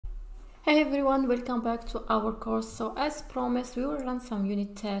Hey everyone, welcome back to our course. So as promised, we will run some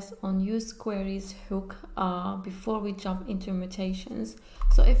unit tests on useQueries hook before we jump into mutations.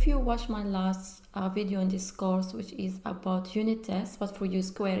 So if you watch my last video in this course, which is about unit tests but for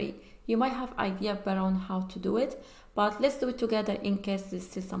useQuery, you might have idea better on how to do it, but let's do it together in case there's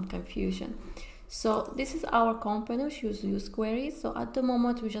still some confusion. So this is our component which uses useQueries. So at the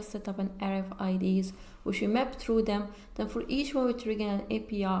moment we just set up an array of IDs which we map through them. Then for each one we trigger an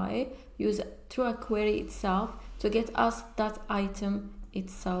API use through a query itself to get us that item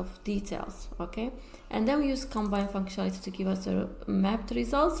itself details. Okay, and then we use combine functionality to give us the mapped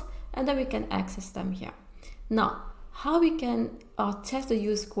results, and then we can access them here. Now how we can test the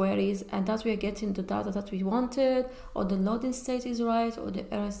use queries and that we are getting the data that we wanted, or the loading state is right, or the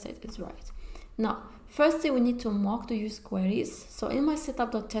error state is right. Now, firstly, we need to mock the use queries. So in my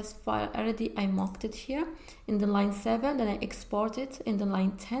setup.test file, already I mocked it here in the line 7, then I export it in the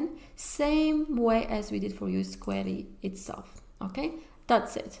line 10, same way as we did for use query itself. Okay,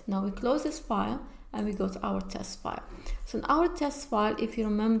 that's it. Now we close this file and we go to our test file. So in our test file, if you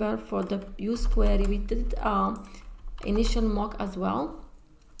remember for the use query, we did initial mock as well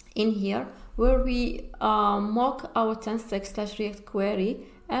in here, where we mock our TanStack/React query,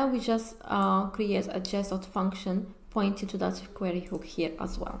 and we just create a Jest function pointing to that query hook here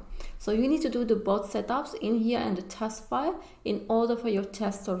as well. So you need to do the both setups in here and the test file in order for your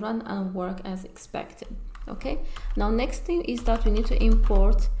test to run and work as expected. Okay, now next thing is that we need to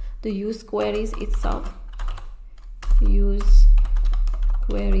import the use queries itself. Use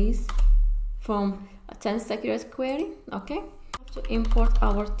queries from a TanStack query. Okay, to import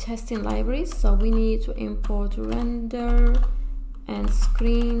our testing libraries, so we need to import render and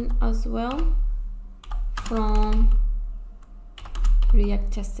screen as well from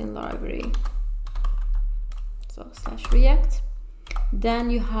React testing library. So /React. Then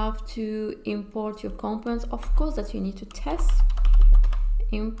you have to import your components, of course, that you need to test.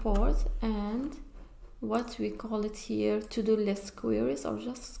 Import and what we call it here, to-do list queries, or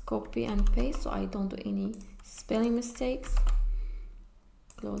just copy and paste so I don't do any spelling mistakes.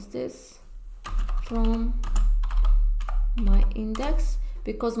 Close this from my index,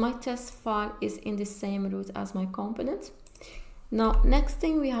 because my test file is in the same root as my component. Now next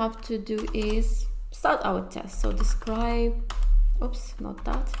thing we have to do is start our test. So describe, oops, not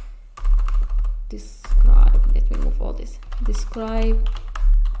that, describe, let me move all this, describe,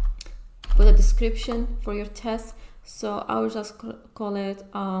 put a description for your test. So I will just call it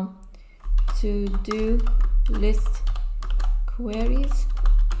to-do list queries.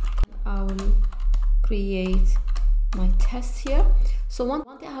 I will create my test here. So one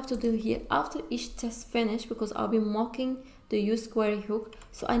thing I have to do here after each test finish, because I'll be mocking the use query hook,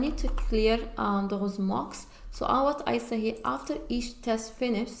 so I need to clear those mocks. So what I say here, after each test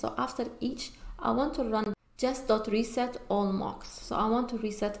finish, so after each, I want to run just.reset all mocks. So I want to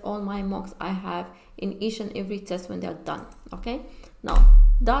reset all my mocks I have in each and every test when they're done. Okay, now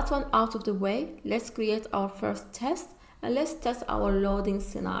that one out of the way, let's create our first test and let's test our loading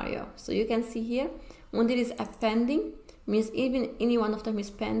scenario. So you can see here, when there is a pending, means even any one of them is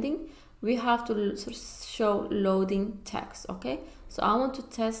pending, we have to show loading text. Okay, so I want to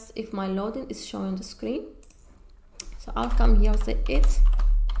test if my loading is showing on the screen. So I'll come here and say it,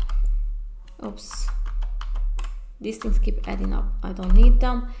 oops, these things keep adding up, I don't need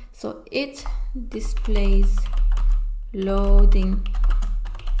them. So it displays loading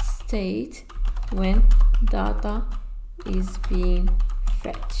state when data is being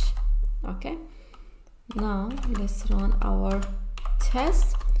fetched. Okay, now let's run our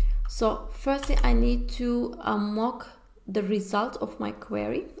test. So firstly I need to mock the result of my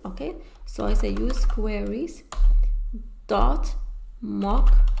query. Okay, so I say use queries dot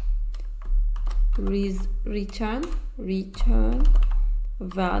mock return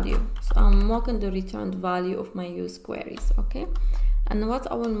value. So I'm mocking the returned value of my use queries. Okay, and what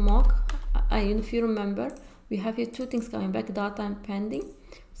I will mock, if you remember, we have here two things coming back, data and pending.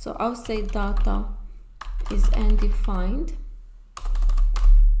 So I'll say data is undefined,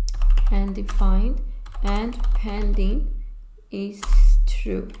 and pending is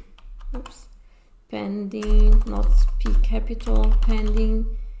true. Oops, pending, not P capital, pending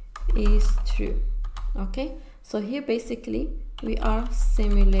is true. Okay, so here basically we are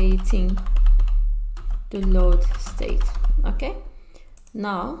simulating the load state. Okay,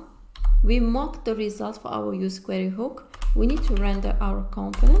 now we mock the result for our use query hook. We need to render our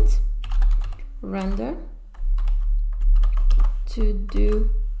component, render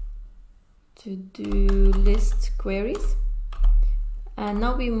to-do list queries, and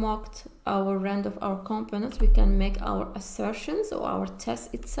now we mocked our render of our components. We can make our assertions or our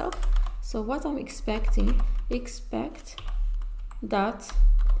test itself. So what I'm expecting, expect that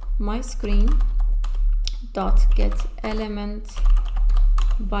my screen dot get element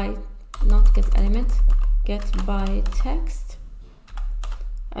by, not get element, get by text.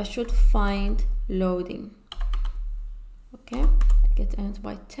 I should find loading. Okay, get element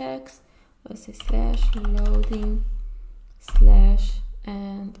by text. Let's say slash loading slash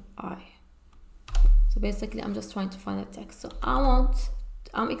and I. So basically I'm just trying to find a text. So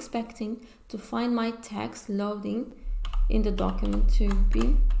I'm expecting to find my text loading in the document to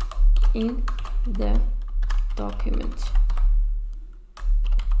be in the document.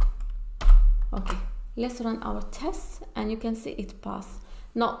 Okay, let's run our test and you can see it passed.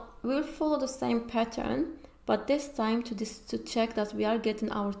 Now we'll follow the same pattern, but this time to check that we are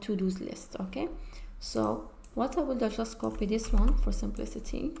getting our to-dos list. Okay, so what I will do, just copy this one for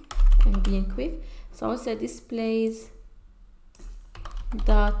simplicity and being quick. So I will say displays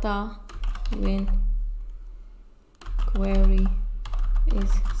data when query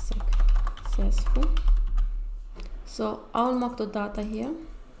is successful. So I'll mark the data here.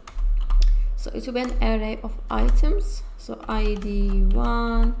 So it will be an array of items. So ID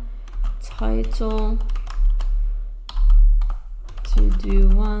 1, title, to do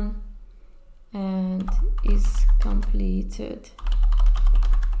 1, and is completed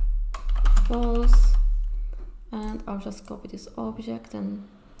false. And I'll just copy this object and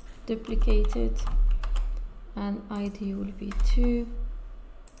duplicate it, and ID will be 2,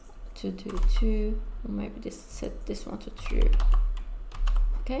 to do 2, or maybe set this one to true.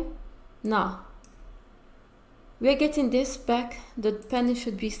 Okay, now we are getting this back. The pending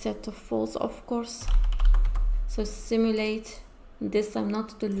should be set to false, of course. So simulate this time,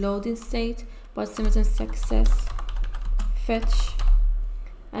 not the loading state, but simulate success, fetch.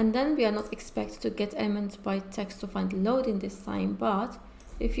 And then we are not expected to get element by text to find loading this time, but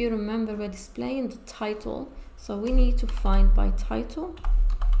if you remember, we're displaying the title, so we need to find by title,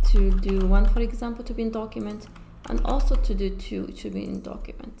 to do 1 for example to be in document, and also to do 2 to be in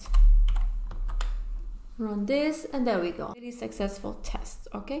document. Run this and there we go. Really successful test.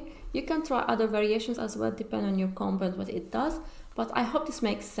 Okay, you can try other variations as well, depending on your component what it does, but I hope this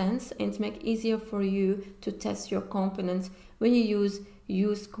makes sense and to make easier for you to test your components when you use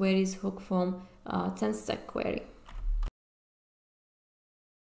useQueries hook from TanStack Query.